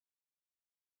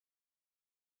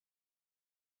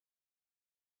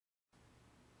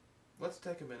let's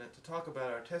take a minute to talk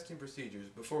about our testing procedures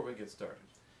before we get started.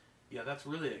 Yeah, that's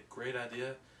really a great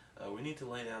idea. We need to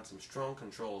lay down some strong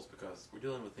controls because we're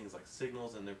dealing with things like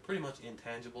signals and they're pretty much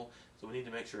intangible, so we need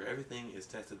to make sure everything is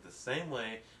tested the same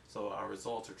way so our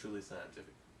results are truly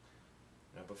scientific.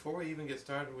 Now, before we even get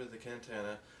started with the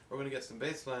Cantenna, we're going to get some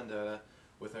baseline data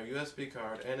with our USB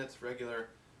card and its regular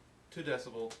 2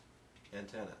 decibel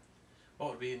antenna.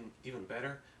 What would be even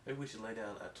better, maybe we should lay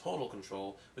down a total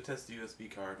control to test the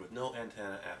USB card with no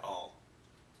antenna at all.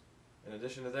 In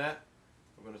addition to that,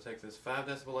 we're going to take this 5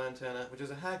 decibel antenna, which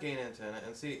is a high gain antenna,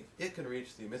 and see if it can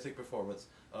reach the emissive performance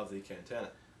of the Cantenna.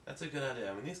 That's a good idea.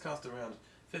 I mean, these cost around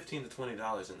 $15 to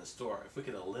 $20 in the store. If we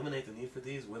could eliminate the need for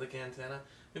these with a Cantenna,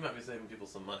 we might be saving people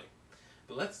some money.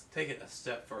 But let's take it a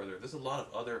step further. There's a lot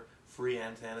of other free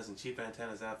antennas and cheap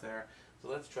antennas out there, so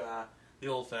let's try the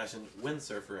old-fashioned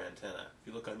windsurfer antenna. If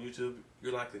you look on YouTube,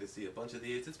 you're likely to see a bunch of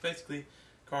these. It's basically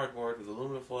cardboard with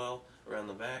aluminum foil around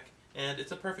the back, and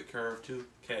it's a perfect curve to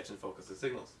catch and focus the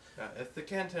signals. Now, if the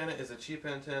Cantenna is a cheap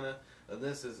antenna, then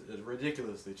this is a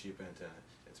ridiculously cheap antenna.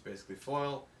 It's basically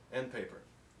foil and paper.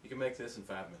 You can make this in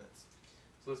 5 minutes.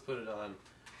 So let's put it on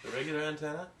the regular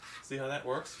antenna, see how that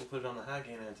works. We'll put it on the high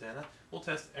gain antenna. We'll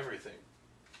test everything.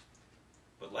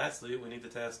 But lastly, we need to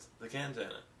test the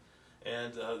Cantenna.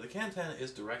 And the Cantenna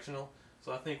is directional,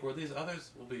 so I think where these others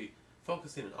will be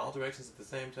focusing in all directions at the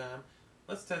same time,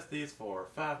 let's test these for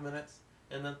 5 minutes,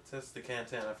 and then test the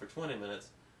Cantenna for 20 minutes,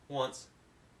 once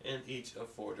in each of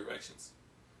 4 directions.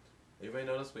 You may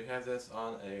notice we have this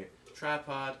on a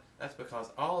tripod. That's because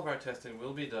all of our testing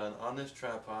will be done on this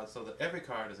tripod so that every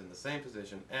card is in the same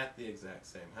position at the exact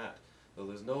same height. So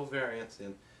there's no variance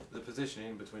in the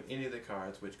positioning between any of the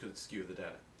cards which could skew the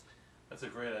data. That's a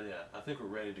great idea. I think we're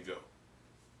ready to go.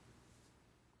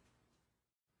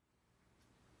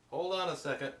 Hold on a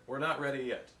second, we're not ready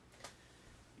yet.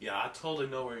 Yeah, I totally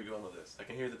know where you're going with this. I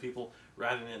can hear the people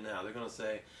writing in now. They're going to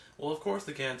say, well, of course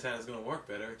the Cantenna is going to work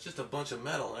better. It's just a bunch of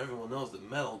metal, and everyone knows that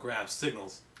metal grabs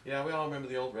signals. Yeah, we all remember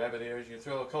the old rabbit ears. You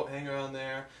throw a coat hanger on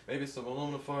there, maybe some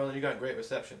aluminum foil, and you got great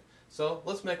reception. So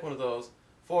let's make one of those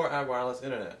for our wireless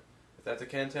internet. If that's a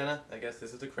Cantenna, I guess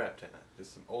this is a craptenna.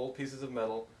 Just some old pieces of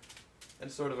metal and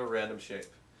sort of a random shape.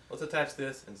 Let's attach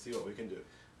this and see what we can do.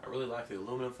 I really like the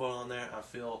aluminum foil on there. I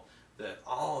feel that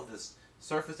all of this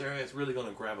surface area is really going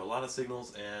to grab a lot of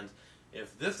signals, and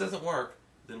if this doesn't work,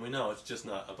 then we know it's just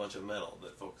not a bunch of metal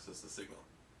that focuses the signal.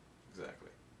 Exactly.